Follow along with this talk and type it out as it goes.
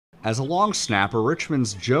As a long snapper,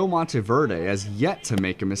 Richmond's Joe Monteverde has yet to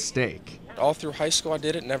make a mistake. All through high school I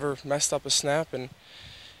did it, never messed up a snap, and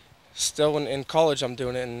still in college I'm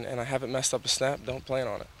doing it, and I haven't messed up a snap, don't plan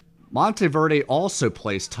on it. Monteverde also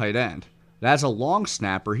plays tight end. As a long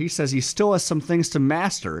snapper, he says he still has some things to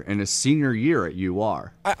master in his senior year at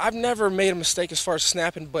UR. I've never made a mistake as far as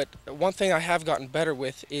snapping, but one thing I have gotten better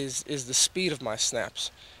with is the speed of my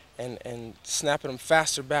snaps, and snapping them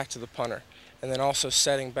faster back to the punter, and then also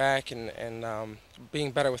setting back and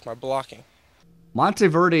being better with my blocking.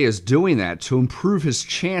 Monteverde is doing that to improve his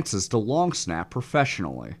chances to long snap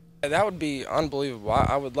professionally. That would be unbelievable.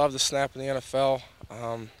 I would love to snap in the NFL.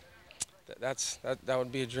 That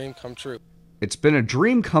would be a dream come true. It's been a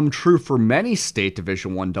dream come true for many State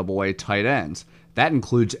Division I AA tight ends. That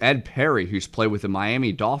includes Ed Perry, who's played with the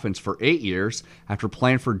Miami Dolphins for 8 years after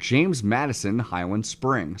playing for James Madison Highland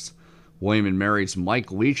Springs. William & Mary's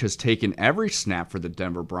Mike Leach has taken every snap for the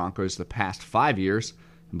Denver Broncos the past 5 years,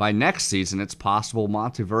 and by next season it's possible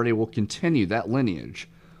Monteverde will continue that lineage.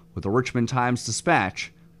 With the Richmond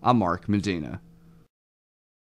Times-Dispatch, I'm Mark Medina.